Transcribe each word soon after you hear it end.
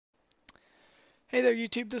Hey there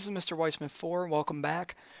YouTube, this is Mr. Weissman4, welcome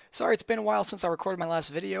back. Sorry it's been a while since I recorded my last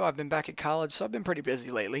video. I've been back at college, so I've been pretty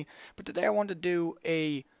busy lately. But today I wanted to do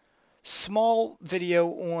a small video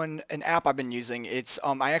on an app I've been using.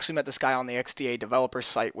 I actually met this guy on the XDA developer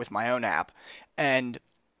site with my own app, and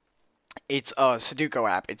it's a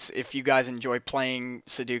Sudoku app. It's if you guys enjoy playing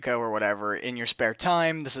Sudoku or whatever in your spare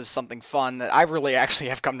time, this is something fun that I really actually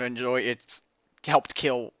have come to enjoy. It's helped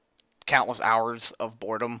kill countless hours of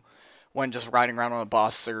boredom when just riding around on a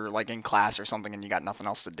bus or like in class or something and you got nothing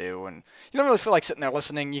else to do and you don't really feel like sitting there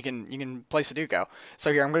listening. You can play Sudoku.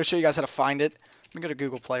 So here I'm going to show you guys how to find it. Let me go to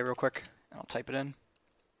Google Play real quick and I'll type it in.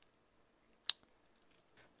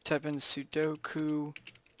 Type in Sudoku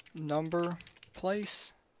number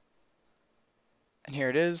place. And here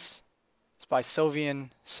it is. It's by Sylvian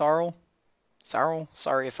Sarl.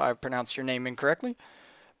 Sorry if I pronounced your name incorrectly.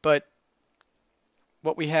 But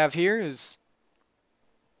what we have here is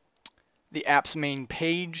the app's main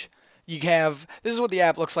page. This is what the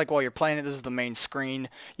app looks like while you're playing it. This is the main screen.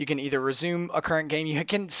 You can either resume a current game. You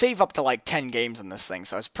can save up to like 10 games in this thing,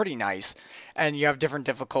 so it's pretty nice. And you have different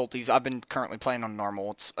difficulties. I've been currently playing on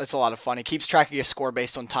normal. It's a lot of fun. It keeps track of your score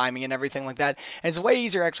based on timing and everything like that. And it's way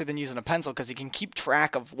easier actually than using a pencil because you can keep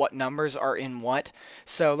track of what numbers are in what.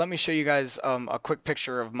 So let me show you guys a quick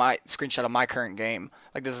picture of my screenshot of my current game.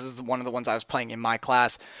 Like this is one of the ones I was playing in my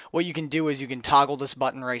class. What you can do is you can toggle this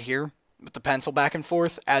button right here with the pencil back and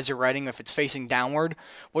forth as you're writing. If it's facing downward,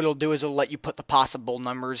 what it'll do is it'll let you put the possible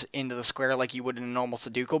numbers into the square like you would in a normal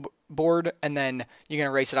Sudoku board, and then you can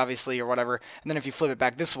erase it obviously or whatever. And then if you flip it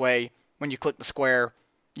back this way, when you click the square,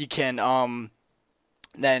 you can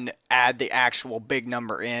then add the actual big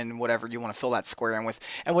number in, whatever you want to fill that square in with.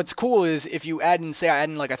 And what's cool is if you add in, say I add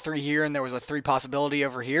in like a 3 here and there was a 3 possibility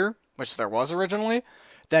over here, which there was originally,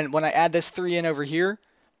 then when I add this 3 in over here,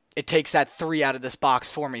 it takes that 3 out of this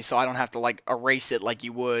box for me, so I don't have to like erase it like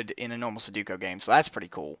you would in a normal Sudoku game. So that's pretty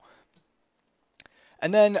cool.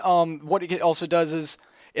 And then what it also does is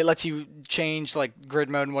it lets you change like grid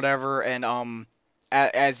mode and whatever, and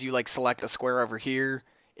as you like select the square over here,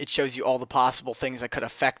 it shows you all the possible things that could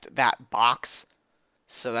affect that box.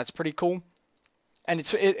 So that's pretty cool. And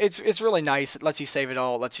it's really nice. It lets you save it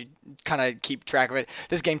all. It lets you kind of keep track of it.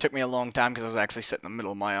 This game took me a long time because I was actually sitting in the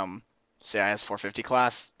middle of my CIS 450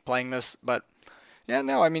 class playing this, but yeah,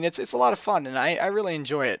 no, I mean it's a lot of fun and I really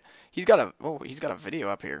enjoy it. He's got a video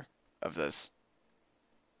up here of this.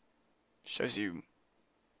 Shows you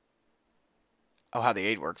how the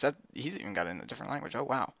aid works. He's even got it in a different language. Oh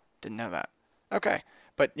wow, didn't know that. Okay,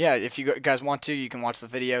 but yeah, if you guys want to, you can watch the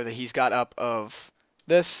video that he's got up of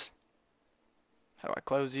this. How do I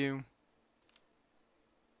close you?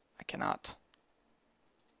 I cannot.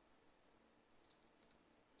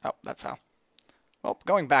 Oh, that's how. Well,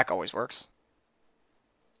 going back always works.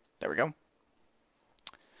 There we go.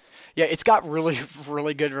 Yeah, it's got really,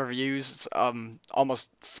 really good reviews. It's almost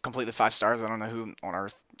completely 5 stars. I don't know who on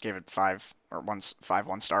earth gave it 5 or 1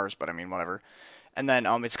 stars, but I mean, whatever. And then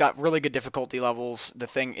it's got really good difficulty levels. The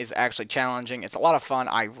thing is actually challenging. It's a lot of fun.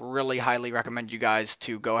 I really highly recommend you guys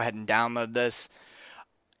to go ahead and download this.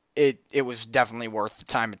 It was definitely worth the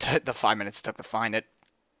time. The 5 minutes it took to find it.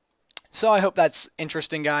 So I hope that's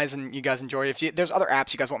interesting, guys, and you guys enjoyed it. If there's other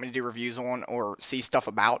apps you guys want me to do reviews on or see stuff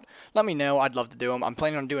about, let me know. I'd love to do them. I'm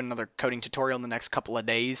planning on doing another coding tutorial in the next couple of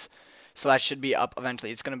days, so that should be up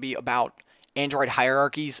eventually. It's going to be about Android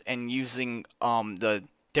hierarchies and using the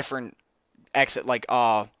different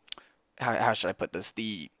how should I put this?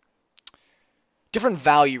 The different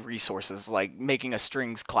value resources, like making a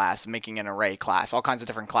strings class, making an array class, all kinds of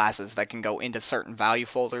different classes that can go into certain value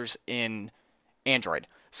folders in Android.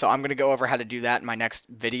 So I'm going to go over how to do that in my next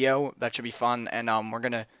video. That should be fun. And we're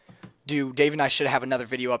going to do, Dave and I should have another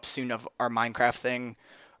video up soon of our Minecraft thing.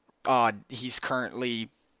 He's currently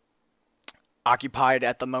occupied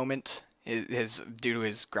at the moment due to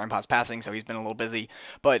his grandpa's passing, so he's been a little busy.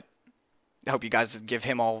 But I hope you guys give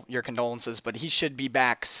him all your condolences. But he should be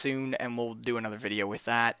back soon, and we'll do another video with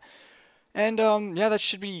that. And yeah, that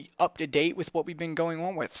should be up to date with what we've been going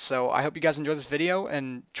on with. So I hope you guys enjoy this video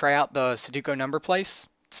and try out the Sudoku number place.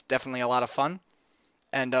 It's definitely a lot of fun.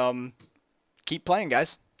 And keep playing,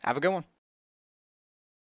 guys. Have a good one.